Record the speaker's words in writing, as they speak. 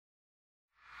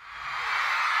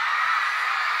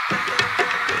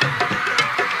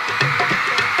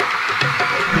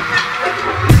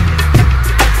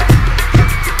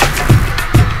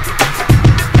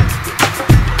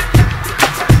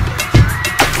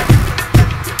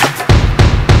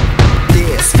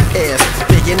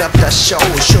show.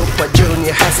 Super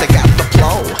Junior has got the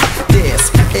flow. This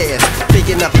is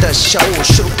picking up the show.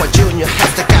 Super Junior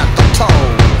has got the flow.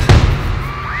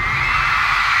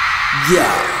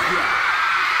 Yeah.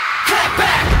 Clap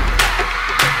back.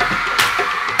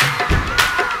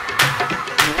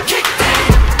 Kick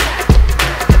that.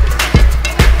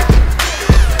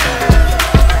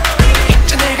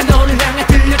 내가 너를 향해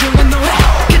들려주는 노래.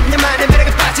 그녀만의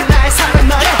매력에 빠진 나의 사랑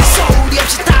노래. 소리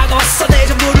없이 다가왔어 내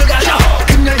전부를 가져.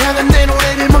 그녀를 향한 내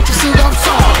노래를 멈출 수가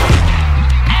없어.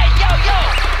 Hey yo yo,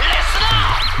 listen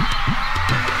up.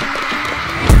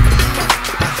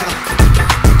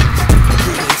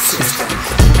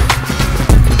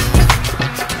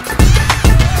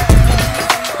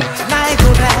 나의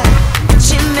고백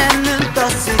지난 눈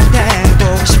떴을 때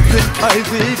보고 싶은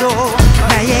얼굴도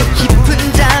나의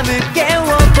깊은 잠을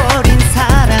깨워버린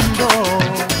사람도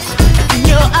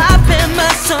그녀 앞에만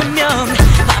서면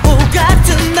바보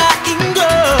같은 나인걸.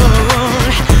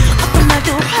 어떤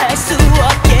말도 할 수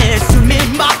없게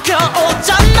숨이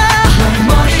막혀오잖아. 너의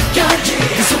머리까지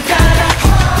그 손가락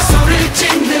그 소리를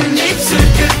짓는 입술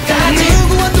끝까지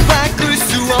누구와도 바꿀 수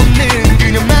없는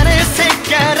그녀만의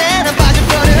색깔에 난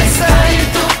빠져버렸어. 내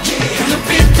스타일도 그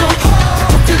눈빛도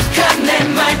독특한 내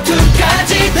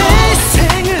말투까지도 내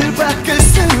생을 바꿀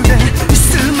수는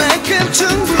있을 만큼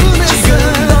충분했어.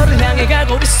 지금 너를 향해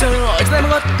가고 있어. 어디다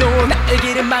먹어도 나의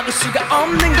길을 막을 수가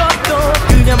없는 것도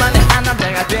그녀만의 한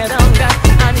남자가 되던가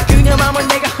아니 그녀 맘을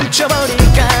내가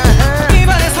훔쳐버릴까.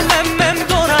 입안에서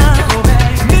맴맴돌아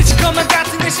미칠 것만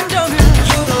같은 내 심정은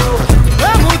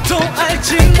아무도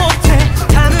알지 못해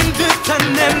하는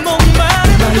듯한 내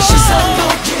목마른 너의 시선도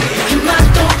그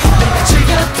맛도 내가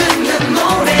즐겨 듣는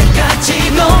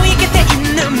노래까지 너의 곁에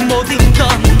있는 모든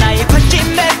건 나의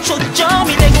관심의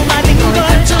초점이 되고 마는 걸.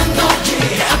 발전도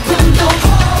아픔도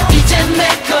이제 내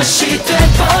것이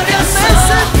돼버렸어. 내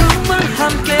슬픔을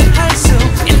함께 할 수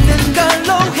있는 걸로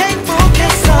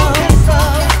행복했어.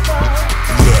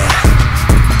 Yeah.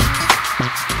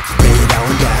 Bring it on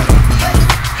down.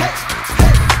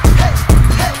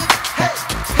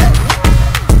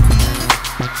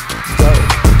 Go,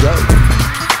 go.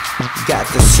 Got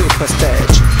the super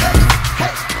stage.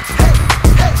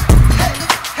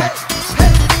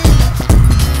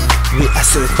 We are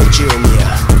Super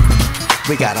Junior.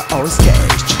 We got our own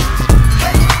stage.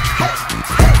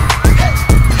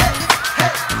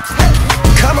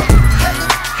 Come on.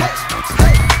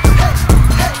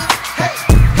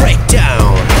 Break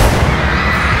down.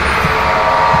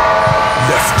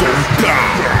 Let's go down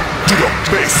to the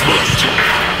basement.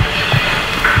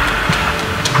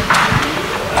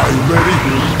 Are you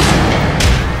ready?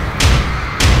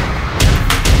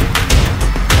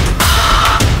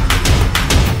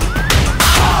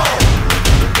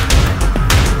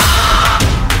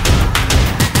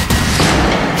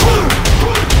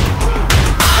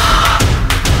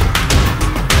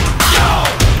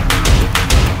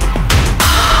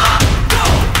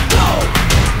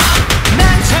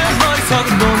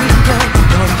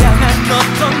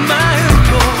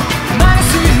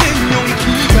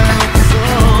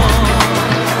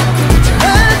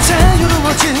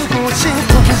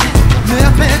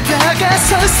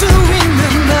 설 수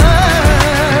있는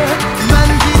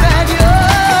날만 기다려.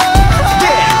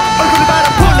 Yeah, 얼굴을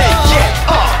바라보네. Yeah,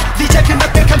 네 작은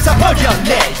앞에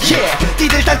감싸버렸네. Yeah,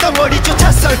 니들 달덩어리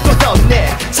쫓아설 곳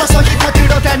없네. 서서히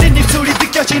타들어가는 입술이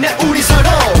느껴지네 우리 서로.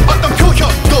 어떤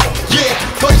표현도 yeah,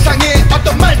 더 이상의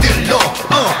어떤 말들로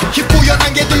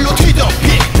희뿌연한 개들로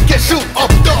뒤덮인 깰 수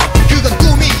없던 그건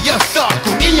꿈이었어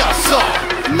꿈이었어.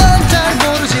 난 잘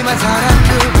모르지만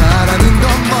사람들 바라는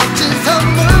건 멋진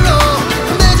선물로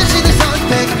내 자신을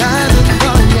선택하는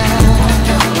거야.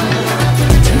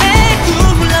 내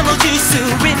꿈을 나눠줄 수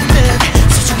있는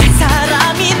소중한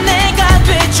사람이 내가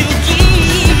돼주길.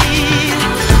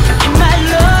 In my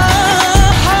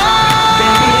love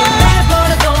Baby 날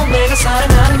버려도 내가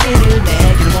사랑하는 길을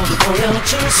내 길을 모두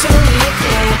보여줄 수 있게.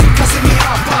 가슴이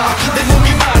아파 내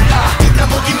몸이 말라 나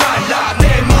목이 말라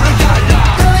내 몸은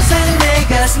달라. 더 이상 내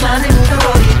가슴 안에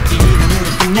묻어버린 이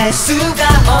눈으로 끝낼 수가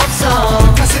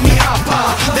없어. 가슴이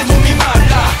아파 내 몸이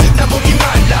말라 나 목이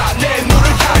말라 내 몸